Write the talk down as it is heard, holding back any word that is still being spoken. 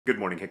Good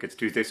morning, Hank. It's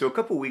Tuesday. So a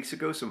couple weeks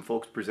ago, some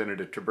folks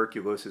presented a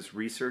tuberculosis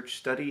research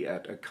study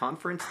at a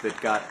conference that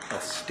got a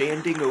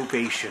standing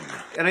ovation.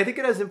 And I think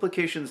it has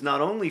implications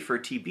not only for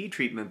TB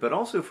treatment, but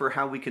also for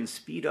how we can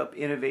speed up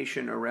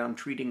innovation around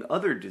treating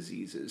other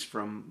diseases,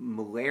 from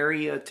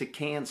malaria to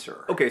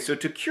cancer. Okay, so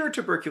to cure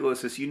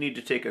tuberculosis, you need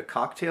to take a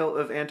cocktail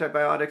of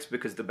antibiotics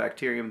because the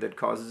bacterium that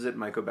causes it,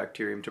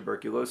 Mycobacterium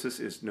tuberculosis,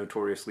 is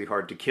notoriously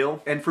hard to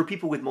kill. And for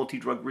people with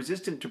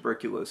multidrug-resistant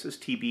tuberculosis,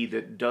 TB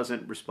that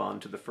doesn't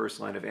respond to the first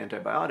line of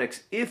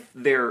antibiotics, if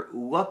they're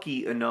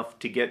lucky enough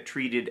to get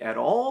treated at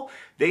all,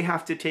 they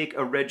have to take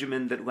a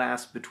regimen that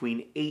lasts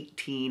between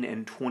 18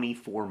 and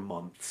 24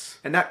 months.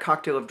 And that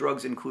cocktail of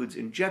drugs includes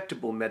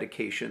injectable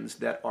medications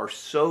that are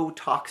so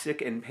toxic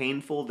and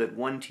painful that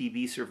one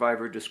TB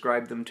survivor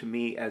described them to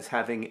me as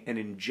having an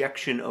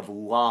injection of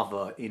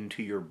lava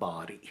into your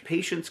body.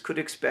 Patients could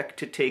expect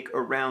to take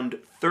around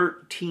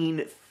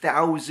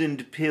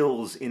 13,000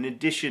 pills in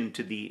addition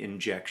to the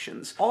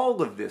injections.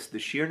 All of this, the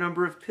sheer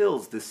number of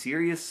pills, the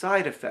serious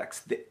side effects,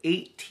 the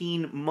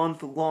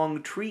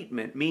 18-month-long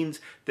treatment,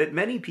 means that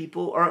many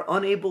people are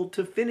unable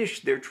to finish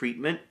their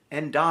treatment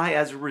and die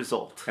as a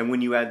result. And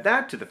when you add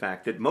that to the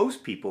fact that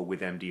most people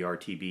with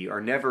MDR-TB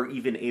are never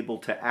even able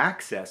to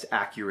access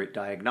accurate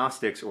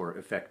diagnostics or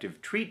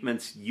effective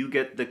treatments, you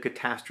get the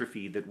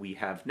catastrophe that we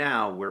have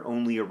now, where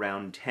only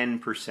around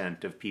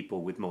 10% of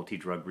people with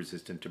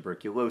multidrug-resistant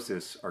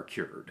tuberculosis are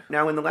cured.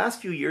 Now, in the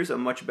last few years, a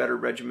much better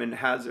regimen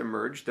has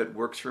emerged that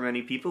works for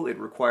many people. It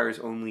requires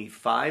only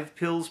 5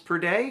 pills per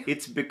day.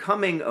 It's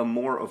becoming a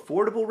more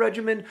affordable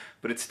regimen,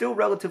 but it's still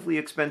relatively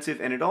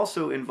expensive, and it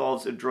also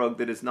involves a drug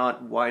that is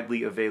not widely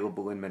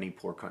available in many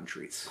poor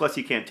countries. Plus,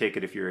 you can't take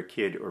it if you're a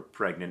kid or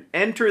pregnant.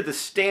 Enter the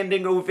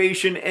standing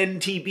ovation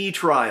endTB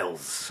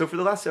trials. So for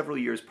the last several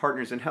years,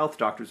 Partners in Health,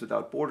 Doctors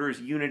Without Borders,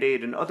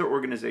 Unitaid, and other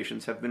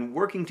organizations have been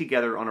working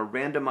together on a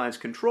randomized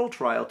control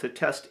trial to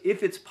test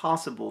if it's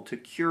possible to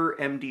cure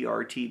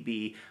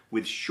MDR-TB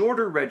with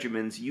shorter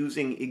regimens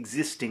using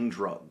existing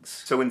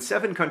drugs. So in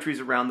 7 countries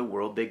around the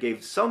world, they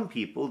gave some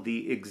people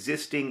the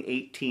existing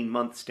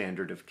 18-month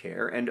standard of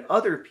care, and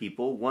other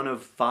people one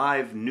of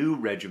 5 new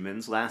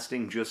regimens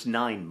lasting just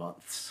 9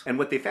 months. And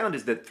what they found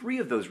is that 3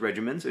 of those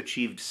regimens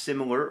achieved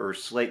similar or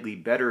slightly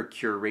better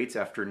cure rates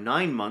after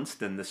 9 months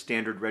than the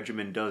standard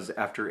regimen does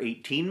after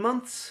 18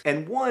 months,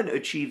 and 1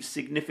 achieved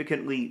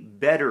significantly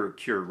better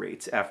cure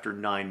rates after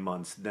 9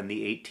 months than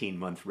the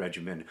 18-month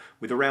regimen,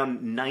 with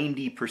around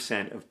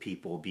 90% of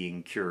people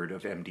being cured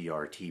of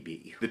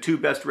MDR-TB. The 2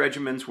 best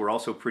regimens were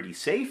also pretty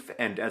safe,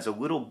 and as a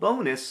little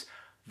bonus,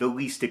 the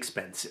least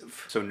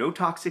expensive. So no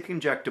toxic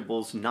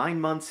injectables, 9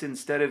 months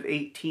instead of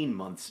 18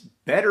 months,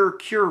 better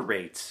cure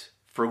rates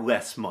for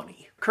less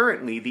money.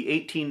 Currently, the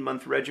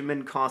 18-month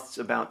regimen costs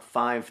about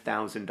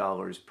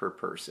 $5,000 per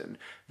person.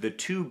 The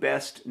 2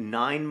 best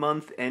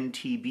 9-month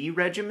endTB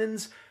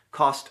regimens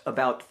cost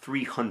about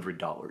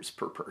 $300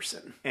 per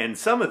person. And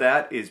some of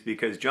that is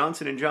because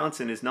Johnson &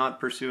 Johnson is not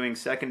pursuing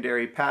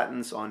secondary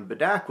patents on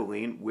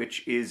bedaquiline,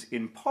 which is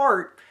in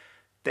part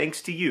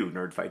thanks to you,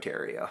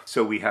 Nerdfighteria.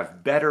 So we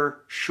have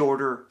better,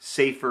 shorter,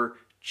 safer,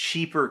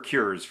 cheaper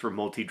cures for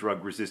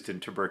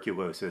multidrug-resistant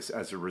tuberculosis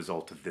as a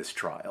result of this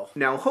trial.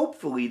 Now,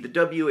 hopefully, the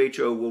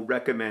WHO will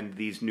recommend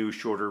these new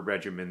shorter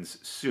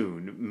regimens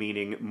soon,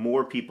 meaning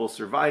more people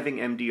surviving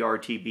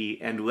MDR-TB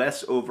and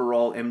less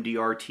overall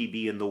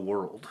MDR-TB in the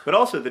world. But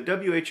also, the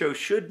WHO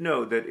should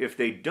know that if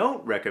they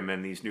don't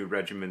recommend these new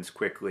regimens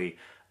quickly,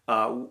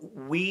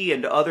 we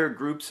and other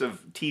groups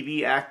of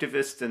TB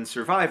activists and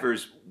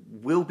survivors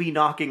will be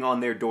knocking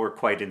on their door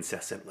quite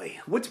incessantly.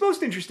 What's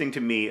most interesting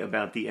to me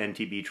about the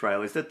endTB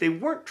trial is that they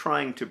weren't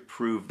trying to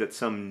prove that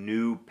some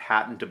new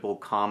patentable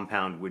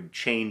compound would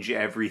change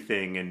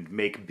everything and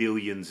make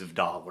billions of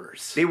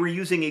dollars. They were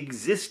using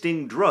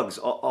existing drugs,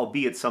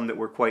 albeit some that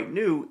were quite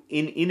new,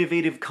 in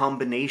innovative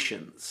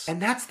combinations. And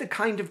that's the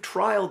kind of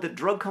trial that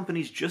drug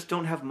companies just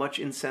don't have much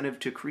incentive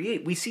to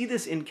create. We see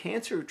this in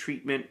cancer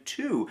treatment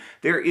too.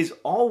 There is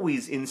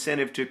always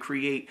incentive to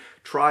create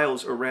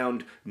trials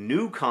around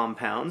new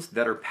compounds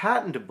that are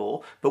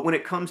patentable, but when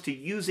it comes to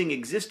using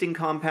existing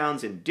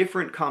compounds in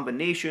different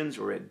combinations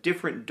or at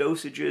different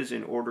dosages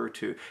in order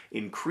to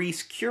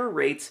increase cure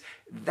rates,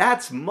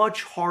 that's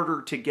much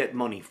harder to get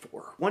money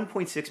for.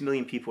 1.6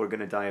 million people are going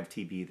to die of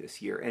TB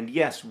this year, and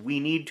yes, we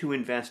need to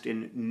invest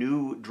in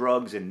new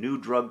drugs and new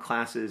drug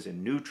classes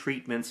and new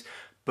treatments,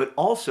 but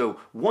also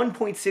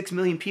 1.6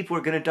 million people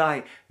are going to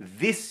die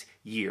this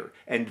year,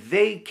 and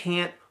they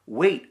can't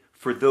wait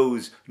for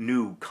those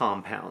new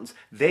compounds.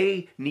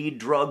 They need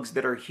drugs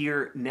that are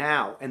here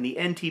now, and the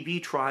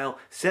endTB trial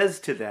says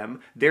to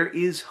them, there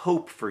is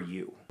hope for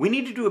you. We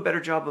need to do a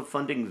better job of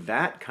funding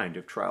that kind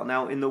of trial.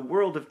 Now, in the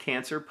world of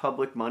cancer,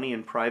 public money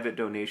and private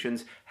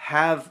donations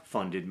have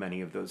funded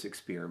many of those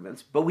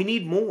experiments, but we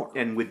need more.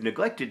 And with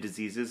neglected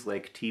diseases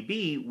like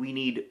TB, we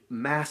need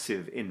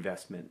massive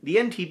investment. The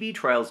endTB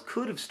trials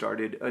could have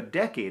started a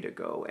decade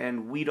ago,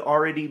 and we'd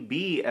already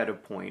be at a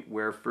point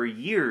where for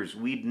years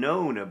we'd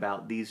known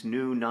about these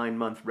new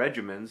 9-month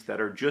regimens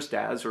that are just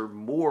as or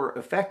more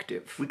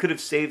effective. We could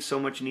have saved so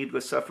much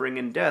needless suffering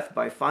and death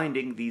by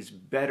finding these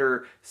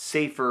better,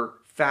 safer,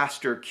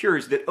 faster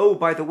cures that, oh,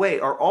 by the way,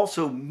 are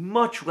also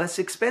much less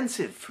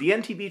expensive. The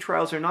endTB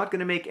trials are not going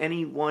to make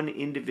any one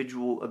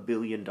individual $1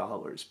 billion,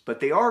 but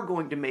they are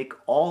going to make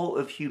all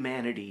of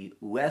humanity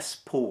less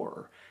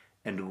poor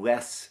and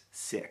less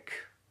sick.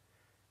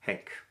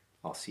 Hank,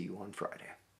 I'll see you on Friday.